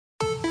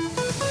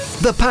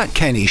The Pat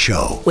Kenny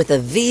Show with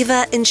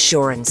Aviva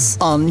Insurance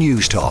on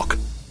News Talk.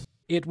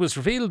 It was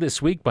revealed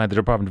this week by the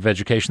Department of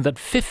Education that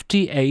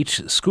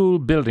 58 school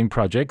building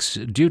projects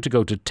due to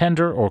go to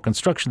tender or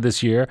construction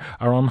this year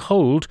are on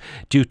hold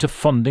due to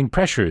funding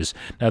pressures.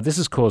 Now, this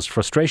has caused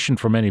frustration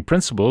for many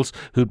principals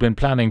who'd been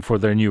planning for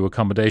their new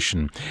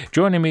accommodation.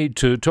 Joining me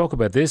to talk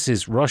about this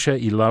is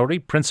Róise Uí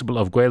Labhraidh, principal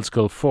of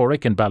Gaelscoil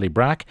Phádraig in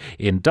Ballybrack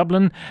in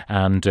Dublin,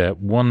 and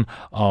one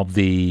of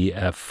the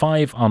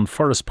 5 on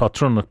Forest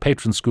patronage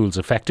patron schools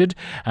affected,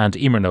 and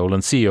Emer Nowlan,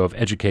 CEO of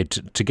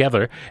Educate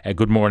Together.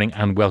 Good morning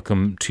and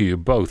welcome to you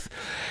both.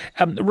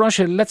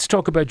 Róise, let's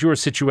talk about your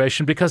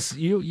situation, because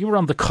you were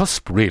on the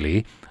cusp,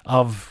 really,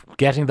 of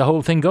getting the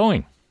whole thing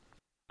going.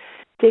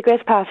 Dear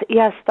Grace Pat,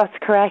 yes, that's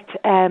correct.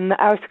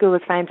 Our school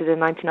was founded in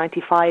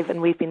 1995 and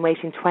we've been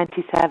waiting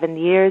 27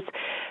 years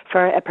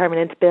for a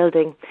permanent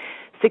building.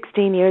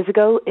 16 years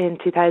ago, in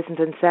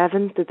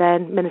 2007, the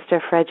then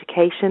Minister for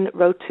Education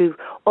wrote to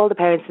all the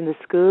parents in the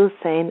schools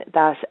saying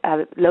that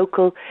a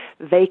local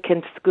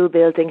vacant school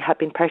building had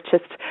been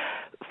purchased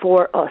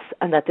for us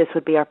and that this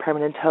would be our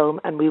permanent home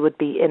and we would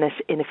be in it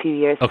in a few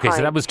years' Okay, time.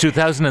 so that was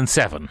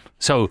 2007.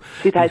 So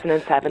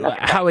 2007.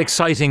 How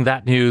exciting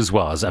that news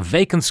was. A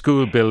vacant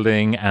school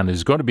building and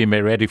is going to be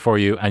made ready for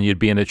you and you'd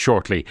be in it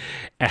shortly.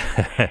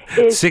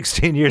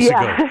 16 years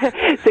ago.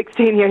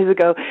 16 years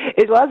ago.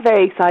 It was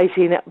very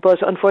exciting,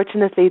 but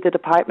unfortunately the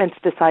department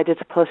decided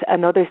to put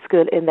another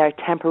school in there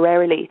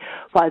temporarily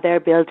while their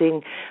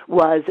building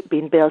was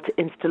being built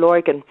in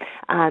Stillorgan.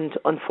 And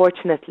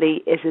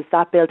unfortunately it is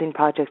that building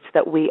project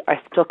that we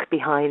are stuck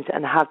behind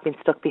and have been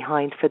stuck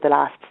behind for the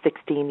last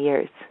 16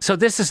 years. So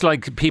this is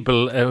like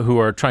people who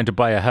are trying to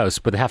buy a house,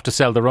 but they have to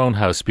sell their own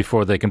house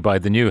before they can buy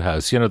the new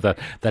house. You know,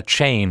 that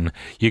chain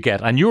you get.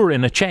 And you're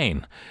in a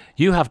chain.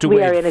 You have to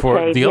wait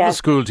for the other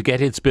school to get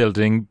its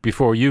building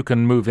before you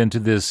can move into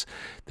this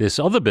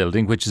other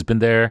building, which has been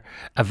there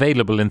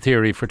available in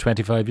theory for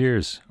 25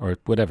 years or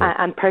whatever.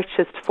 And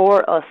purchased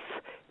for us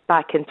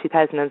back in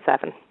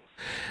 2007.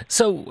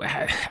 So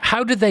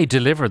how did they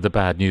deliver the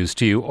bad news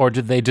to you, or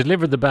did they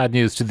deliver the bad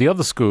news to the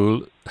other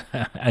school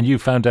and you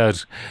found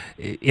out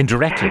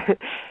indirectly?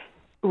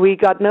 We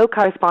got no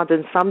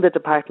correspondence from the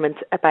department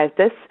about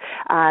this,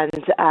 and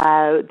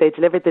they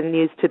delivered the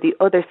news to the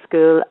other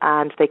school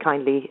and they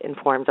kindly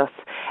informed us.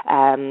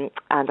 And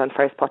on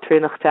First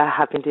Patronage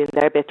have been doing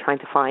their bit trying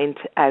to find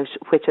out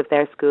which of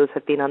their schools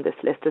have been on this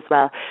list as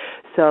well.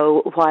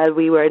 So while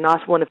we were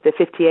not one of the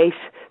 58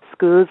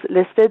 schools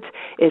listed,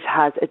 it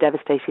has a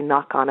devastating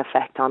knock-on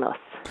effect on us.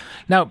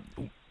 Now,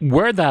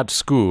 were that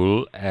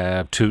school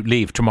to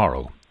leave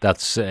tomorrow,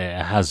 that's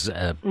has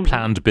a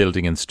planned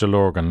building in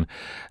Stillorgan,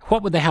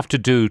 what would they have to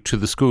do to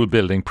the school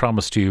building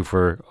promised to you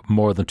for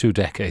more than 2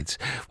 decades?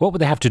 What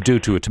would they have to do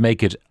to it to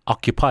make it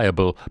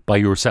occupiable by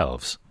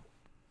yourselves?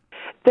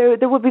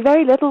 There would be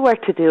very little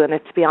work to do in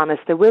it, to be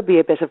honest. There will be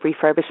a bit of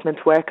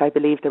refurbishment work. I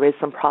believe there is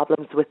some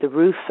problems with the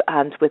roof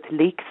and with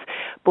leaks,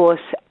 but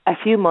a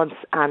few months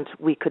and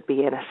we could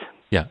be in it.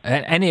 Yeah.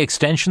 Any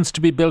extensions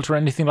to be built or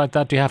anything like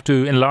that? Do you have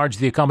to enlarge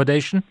the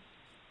accommodation?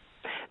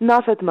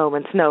 Not at the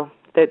moment, no.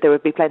 There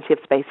would be plenty of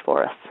space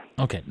for us.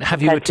 Okay.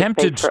 Have you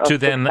attempted to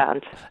then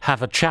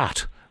have a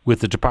chat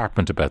with the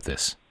department about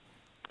this?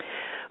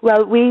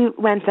 Well, we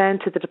went down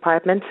to the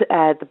department,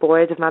 the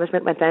Board of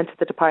Management went down to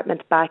the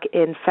department back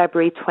in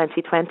February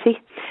 2020,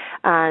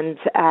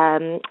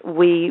 and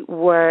we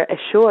were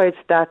assured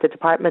that the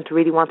department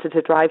really wanted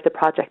to drive the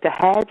project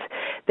ahead.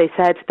 They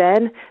said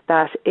then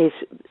that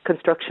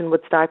construction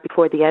would start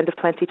before the end of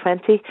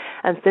 2020,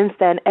 and since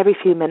then, every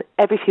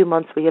few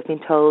months we have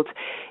been told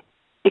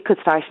it could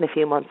start in a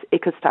few months.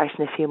 It could start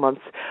in a few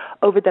months.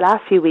 Over the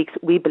last few weeks,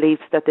 we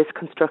believed that this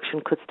construction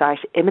could start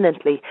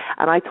imminently.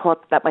 And I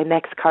thought that my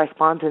next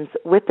correspondence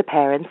with the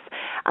parents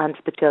and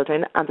the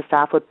children and the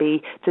staff would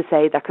be to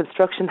say that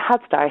construction had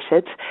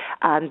started.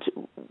 And,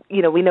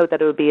 you know, we know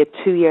that it would be a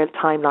 2-year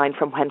timeline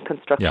from when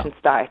construction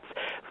starts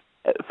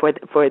for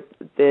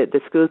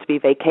the school to be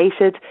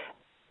vacated,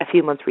 a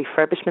few months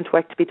refurbishment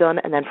work to be done,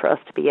 and then for us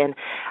to be in.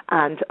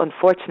 And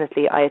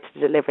unfortunately, I had to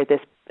deliver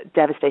this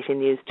devastating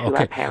news to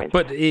our parents.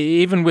 But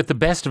even with the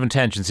best of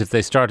intentions, if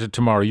they started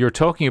tomorrow, you're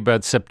talking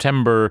about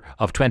September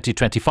of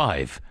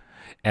 2025,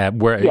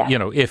 where, you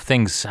know, if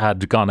things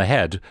had gone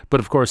ahead.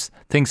 But of course,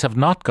 things have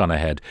not gone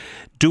ahead.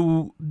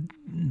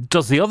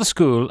 Does the other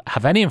school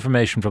have any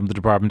information from the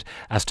department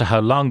as to how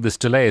long this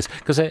delay is?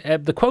 Because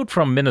the quote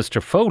from Minister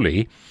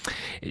Foley,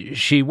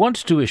 she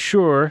wanted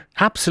to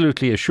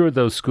absolutely assure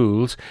those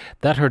schools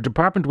that her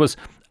department was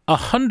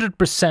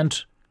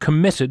 100%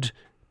 committed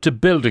to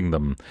building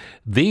them.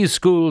 These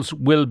schools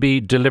will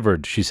be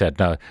delivered, she said.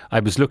 Now, I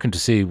was looking to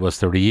see, was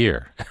there a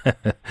year?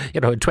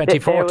 In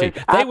 2040.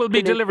 They will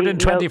be delivered in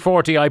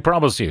 2040, I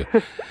promise you.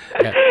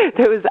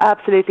 There was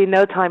absolutely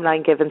no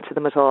timeline given to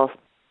them at all.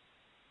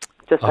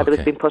 just that it was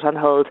being put on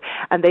hold.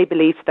 And they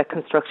believed that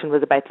construction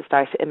was about to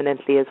start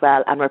imminently as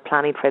well, and were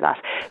planning for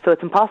that. So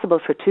it's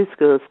impossible for two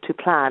schools to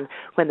plan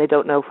when they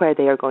don't know where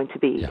they are going to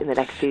be in the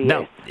next few years.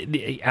 Now,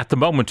 at the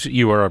moment,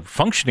 you are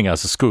functioning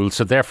as a school,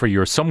 so therefore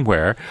you're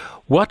somewhere.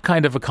 What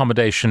kind of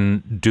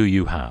accommodation do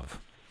you have?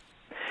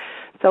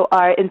 So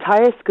our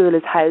entire school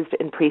is housed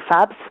in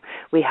prefabs.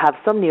 We have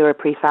some newer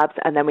prefabs,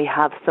 and then we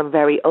have some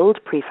very old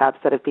prefabs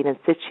that have been in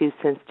situ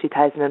since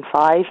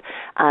 2005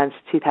 and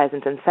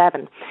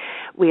 2007.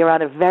 We are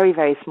on a very,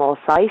 very small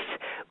site.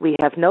 We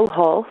have no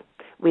hall.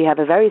 We have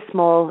a very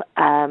small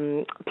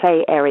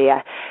play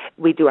area.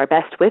 We do our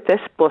best with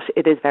it, but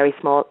it is very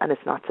small and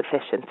it's not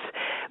sufficient.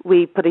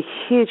 We put a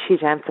huge,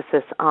 huge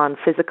emphasis on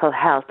physical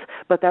health,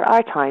 but there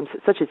are times,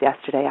 such as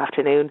yesterday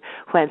afternoon,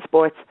 when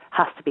sports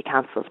has to be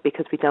cancelled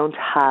because we don't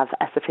have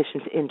a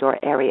sufficient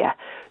indoor area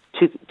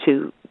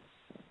to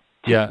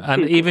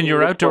and even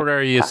your outdoor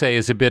area, you say,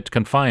 is a bit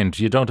confined.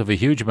 You don't have a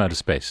huge amount of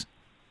space.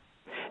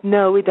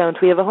 No, we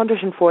don't. We have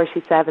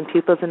 147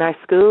 pupils in our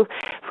school.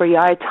 For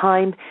yard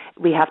time,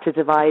 we have to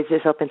divide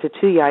it up into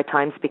 2 yard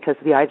times because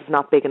the yard is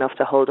not big enough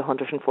to hold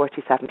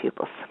 147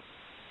 pupils.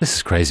 This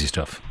is crazy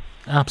stuff.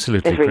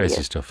 Absolutely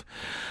crazy stuff.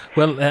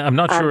 Well, I'm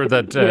not sure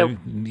that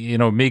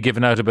me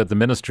giving out about the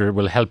minister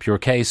will help your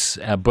case,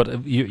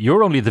 but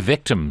you're only the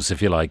victims,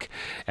 if you like.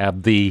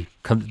 The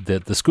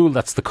school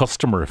that's the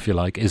customer, if you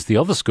like, is the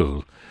other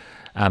school.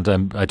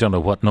 And I don't know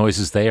what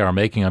noises they are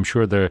making. I'm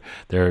sure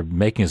they're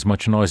making as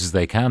much noise as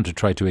they can to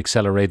try to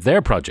accelerate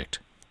their project.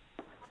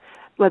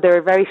 Well, they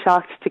were very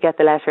shocked to get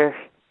the letter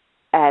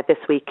this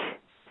week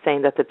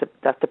saying that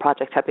the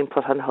project had been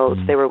put on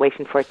hold. They were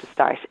waiting for it to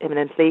start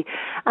imminently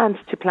and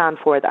to plan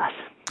for that.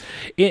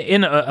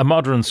 In a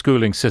modern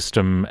schooling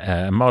system,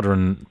 a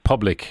modern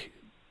public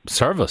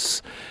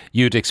service,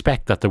 you'd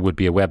expect that there would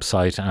be a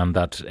website and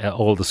that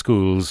all the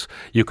schools,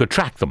 you could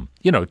track them,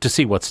 to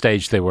see what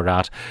stage they were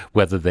at,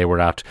 whether they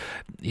were at,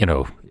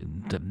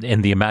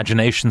 in the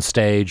imagination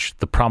stage,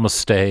 the promise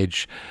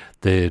stage,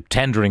 the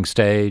tendering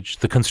stage,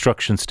 the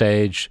construction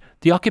stage,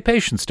 the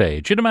occupation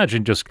stage. You'd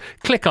imagine just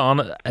click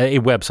on a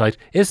website.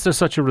 Is there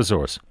such a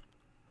resource?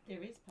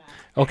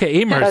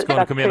 Okay, Emer is going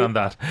to come in on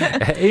that.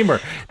 Emer,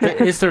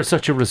 is there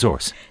such a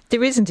resource?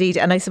 There is indeed,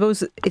 and I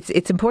suppose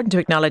it's important to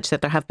acknowledge that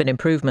there have been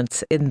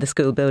improvements in the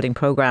school building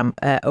programme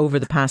over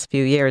the past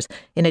few years.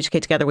 In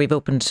Educate Together, we've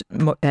opened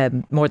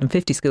more than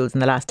 50 schools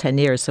in the last 10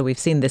 years, so we've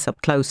seen this up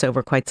close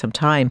over quite some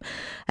time.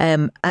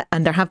 And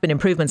there have been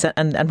improvements,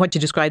 and what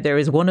you described there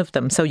is one of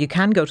them. So you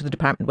can go to the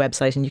department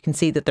website and you can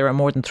see that there are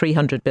more than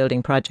 300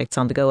 building projects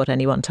on the go at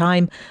any one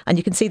time, and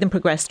you can see them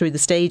progress through the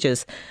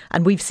stages.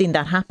 And we've seen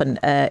that happen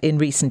in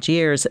recent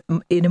years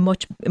in a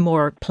much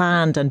more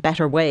planned and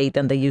better way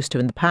than they used to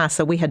in the past.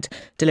 So we had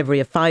delivery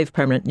of 5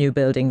 permanent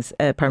buildings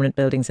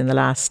in the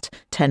last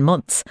 10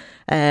 months.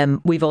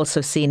 We've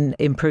also seen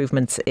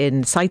improvements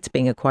in sites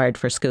being acquired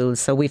for schools.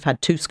 So we've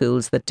had 2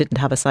 schools that didn't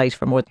have a site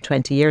for more than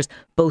 20 years.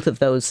 Both of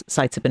those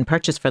sites have been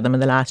purchased for them in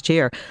the last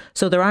year.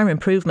 So there are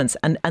improvements,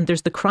 and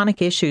there's the chronic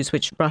issues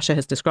which Róise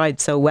has described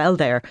so well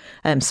there.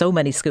 So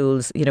many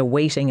schools,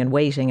 waiting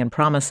and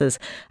promises.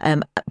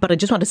 But I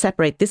just want to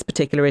separate this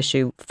particular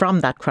issue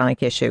from that chronic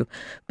issue,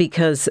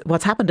 because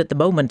what's happened at the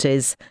moment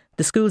is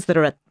the schools that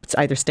are at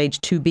either stage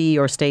 2B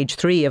or stage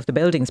 3 of the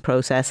buildings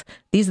process,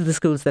 these are the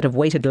schools that have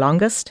waited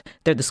longest.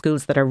 They're the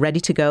schools that are ready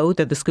to go.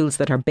 They're the schools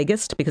that are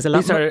biggest, because a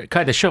lot these are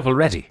kind of shovel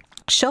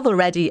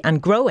ready and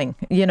growing.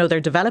 They're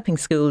developing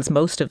schools,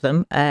 most of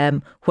them,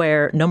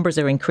 where numbers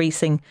are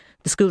increasing.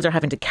 The schools are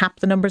having to cap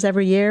the numbers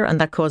every year,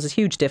 and that causes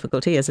huge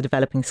difficulty as a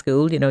developing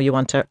school. You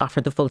want to offer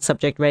the full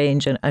subject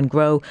range and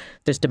grow.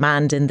 There's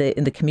demand in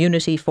the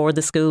community for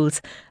the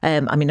schools.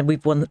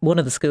 We've won one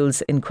of the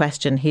schools in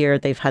question here.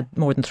 They've had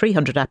more than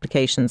 300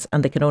 applications,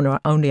 and they can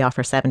only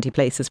offer 70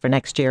 places for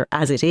next year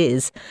as it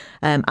is.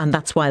 And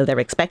that's while they're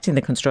expecting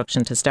the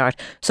construction to start.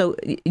 So,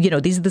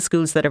 these are the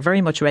schools that are very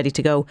much ready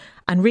to go.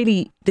 And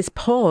really, this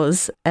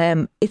pause,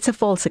 it's a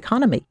false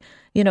economy.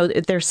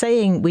 They're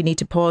saying we need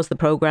to pause the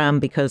programme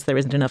because there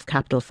isn't enough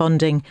capital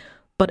funding.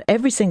 But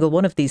every single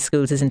one of these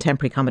schools is in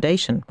temporary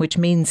accommodation, which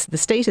means the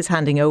state is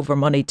handing over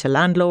money to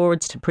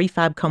landlords, to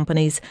prefab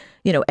companies.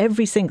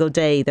 Every single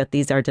day that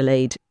these are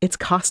delayed, it's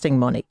costing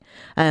money,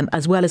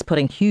 as well as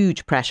putting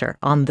huge pressure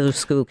on those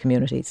school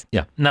communities.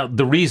 Yeah. Now,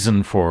 the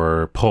reason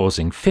for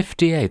pausing,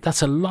 58,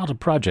 that's a lot of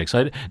projects.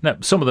 Now,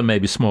 some of them may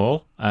be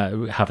small,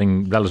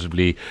 having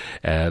relatively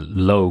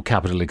low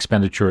capital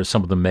expenditure.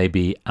 Some of them may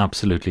be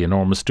absolutely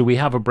enormous. Do we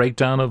have a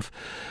breakdown of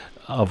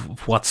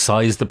what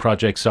size the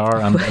projects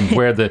are and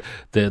where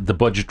the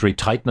budgetary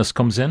tightness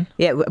comes in?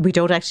 Yeah, we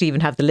don't actually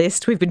even have the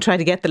list. We've been trying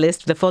to get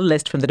the full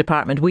list from the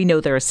department. We know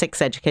there are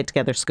 6 Educate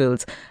Together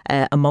schools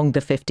among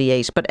the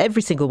 58, but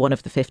every single one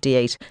of the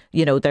 58,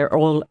 they're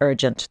all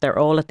urgent. They're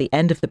all at the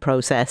end of the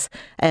process,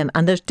 and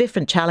there's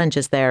different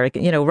challenges there.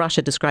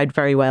 Róise described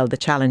very well the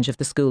challenge of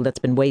the school that's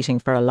been waiting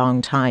for a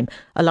long time.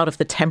 A lot of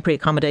the temporary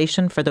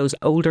accommodation for those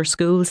older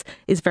schools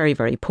is very,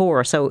 very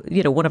poor. So,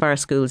 one of our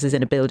schools is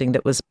in a building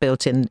that was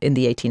built in the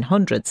the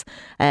 1800s.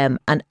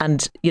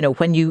 And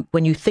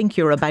when you think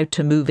you're about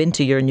to move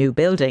into your new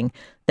building,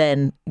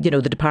 then,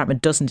 the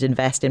department doesn't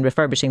invest in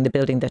refurbishing the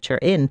building that you're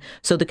in.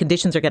 So the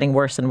conditions are getting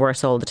worse and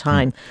worse all the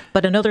time.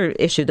 But another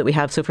issue that we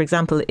have, so for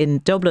example, in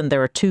Dublin,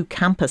 there are 2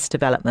 campus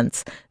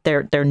developments.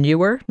 They're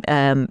newer,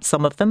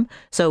 some of them.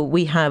 So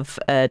we have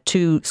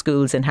 2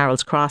 schools in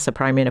Harold's Cross, a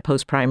primary and a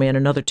post-primary, and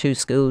another 2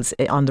 schools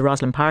on the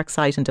Roslyn Park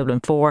site in Dublin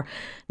 4.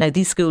 Now,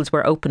 these schools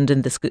were opened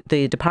in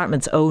the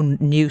department's own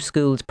new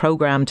schools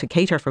programme to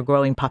cater for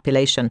growing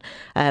population.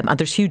 And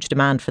there's huge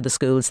demand for the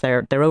schools.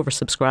 They're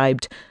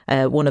oversubscribed.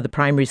 One of the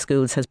primary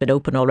schools has been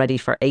open already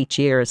for 8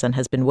 years and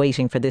has been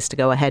waiting for this to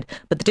go ahead.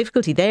 But the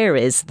difficulty there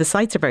is the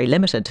sites are very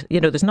limited.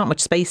 There's not much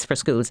space for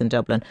schools in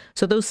Dublin.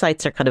 So those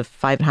sites are kind of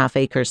 5.5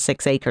 acres,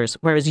 6 acres,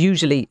 whereas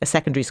usually a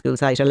secondary school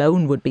site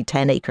alone would be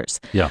 10 acres.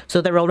 Yeah.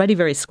 So they're already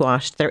very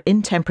squashed. They're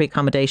in temporary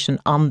accommodation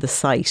on the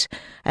site.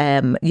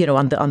 On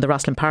the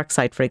Roslyn Park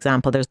site, for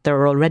example, there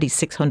are already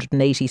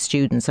 680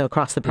 students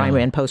across the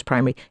primary and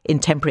post-primary in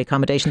temporary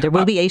accommodation. There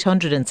will be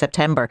 800 in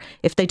September.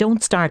 If they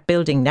don't start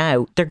building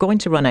now, they're going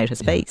to run out of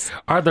space.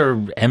 Are there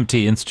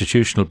empty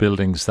institutional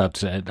buildings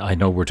that I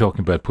know we're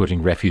talking about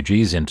putting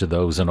refugees into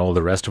those and all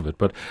the rest of it,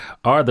 but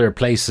are there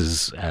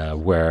places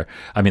where,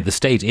 the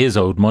state is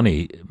owed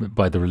money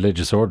by the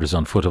religious orders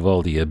on foot of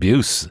all the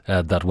abuse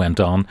that went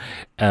on?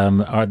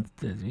 Are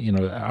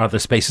there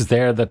spaces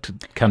there that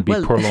can be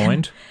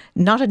purloined?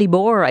 Not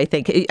anymore, I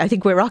think. I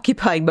think we're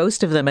occupying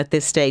most of them at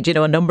this stage.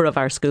 A number of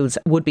our schools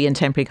would be in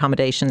temporary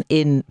accommodation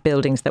in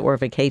buildings that were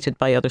vacated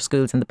by other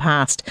schools in the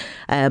past.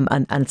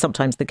 And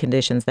sometimes the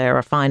conditions there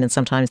are fine and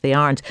sometimes they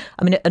aren't.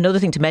 Another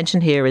thing to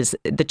mention here is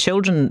the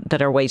children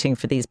that are waiting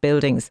for these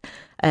buildings.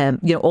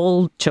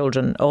 All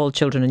children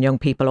and young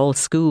people, all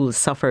schools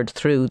suffered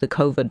through the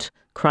COVID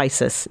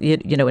crisis,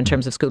 in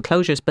terms of school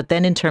closures, but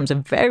then in terms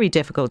of very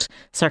difficult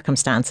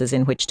circumstances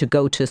in which to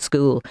go to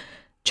school.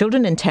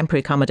 Children in temporary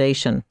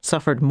accommodation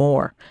suffered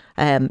more.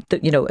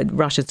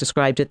 Rosh has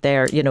described it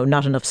there,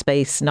 not enough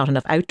space, not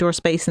enough outdoor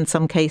space in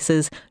some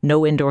cases,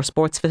 no indoor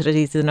sports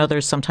facilities in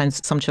others.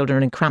 Sometimes some children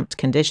are in cramped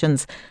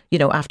conditions.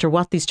 After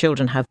what these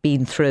children have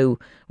been through,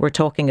 we're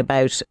talking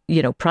about,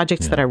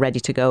 projects that are ready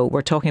to go.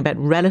 We're talking about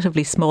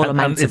relatively small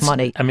amounts of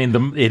money.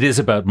 It is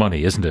about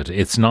money, isn't it?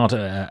 It's not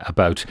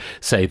about,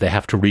 say, they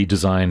have to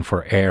redesign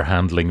for air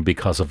handling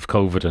because of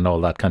COVID and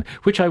all that kind,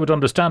 which I would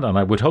understand, and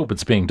I would hope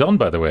it's being done,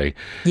 by the way.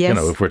 Yes.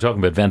 If we're talking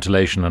about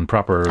ventilation and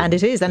proper... And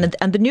it is. And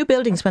the new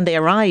buildings, when they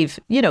arrive,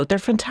 they're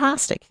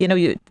fantastic.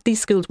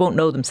 These schools won't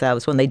know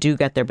themselves when they do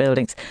get their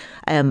buildings.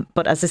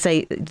 But as I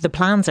say, the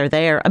plans are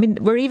there.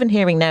 We're even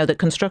hearing now that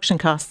construction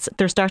costs,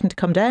 they're starting to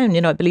come down.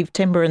 I believe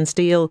timber and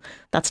steel,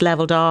 that's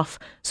levelled off.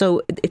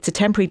 So it's a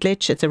temporary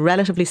glitch. It's a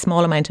relatively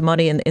small amount of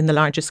money in the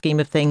larger scheme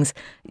of things.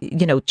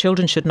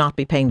 Children should not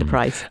be paying the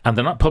price. And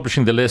they're not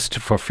publishing the list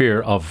for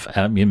fear of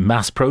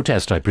mass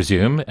protest, I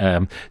presume.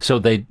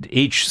 So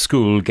each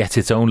school gets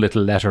its own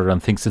little letter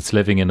and thinks it's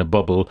living in a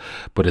bubble,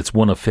 but it's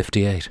one of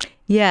 58.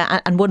 Yeah,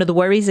 and one of the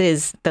worries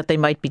is that they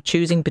might be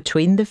choosing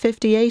between the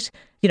 58.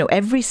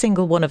 Every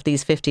single one of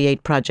these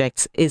 58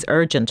 projects is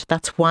urgent.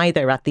 That's why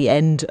they're at the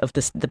end of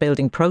the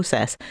building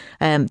process.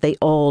 They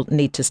all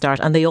need to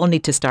start, and they all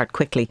need to start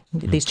quickly.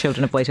 These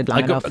children have waited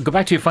long enough. Go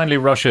back to you finally,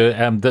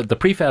 Róise. The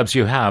prefabs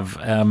you have,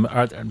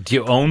 do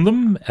you own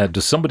them?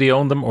 Does somebody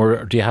own them,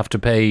 or do you have to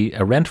pay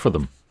a rent for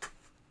them?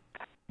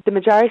 The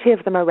majority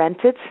of them are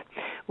rented.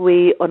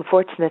 We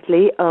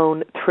unfortunately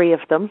own 3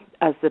 of them,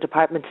 as the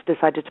department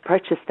decided to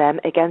purchase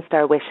them against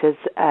our wishes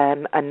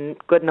a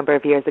good number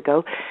of years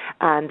ago,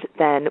 and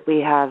then we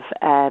have,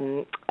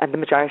 and the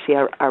majority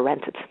are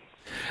rented.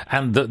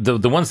 And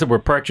the ones that were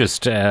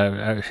purchased,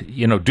 let's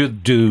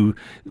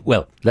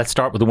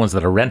start with the ones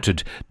that are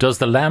rented. Does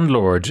the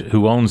landlord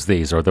who owns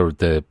these, or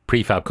the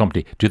prefab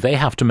company, do they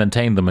have to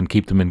maintain them and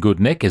keep them in good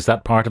nick? Is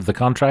that part of the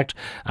contract?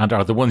 And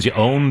are the ones you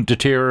own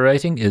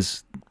deteriorating?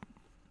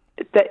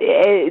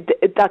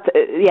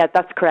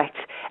 That's correct.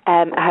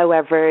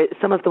 However,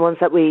 some of the ones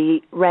that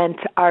we rent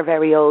are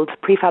very old.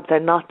 Prefabs are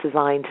not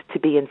designed to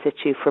be in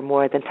situ for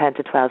more than 10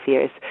 to 12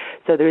 years.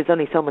 So there is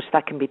only so much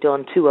that can be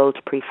done to old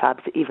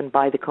prefabs, even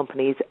by the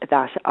companies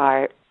that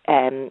are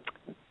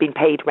being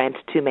paid rent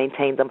to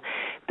maintain them.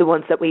 The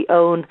ones that we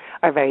own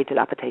are very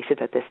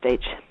dilapidated at this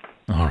stage.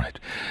 All right.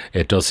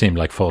 It does seem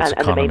like false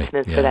economy. And the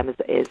maintenance for them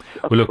is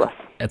up to us.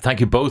 Thank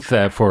you both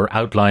for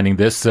outlining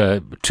this.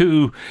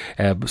 2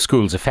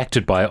 schools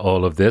affected by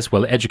all of this.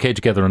 Well, Educate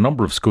Together, a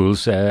number of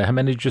schools. How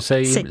many did you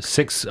say?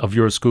 6 of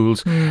your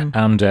schools.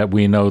 And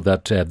we know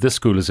that this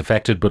school is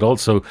affected, but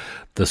also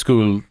the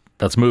school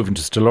that's moving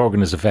to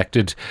Stillorgan is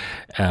affected.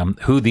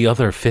 Who the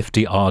other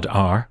 50 odd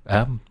are,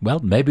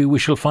 maybe we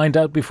shall find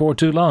out before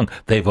too long.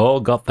 They've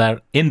all got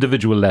that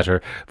individual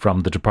letter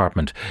from the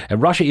department.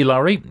 Róise Uí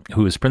Labhraidh,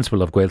 who is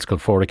principal of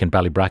Gaelscoil Phádraig in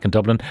Ballybrack in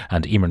Dublin,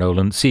 and Emer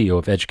Nowlan, CEO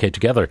of Educate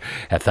Together.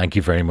 Thank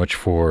you very much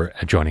for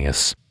joining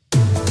us.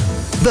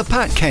 The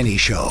Pat Kenny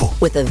Show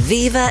with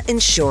Aviva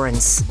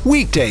Insurance.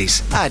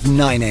 Weekdays at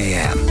 9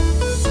 a.m.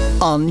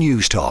 on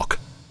News Talk.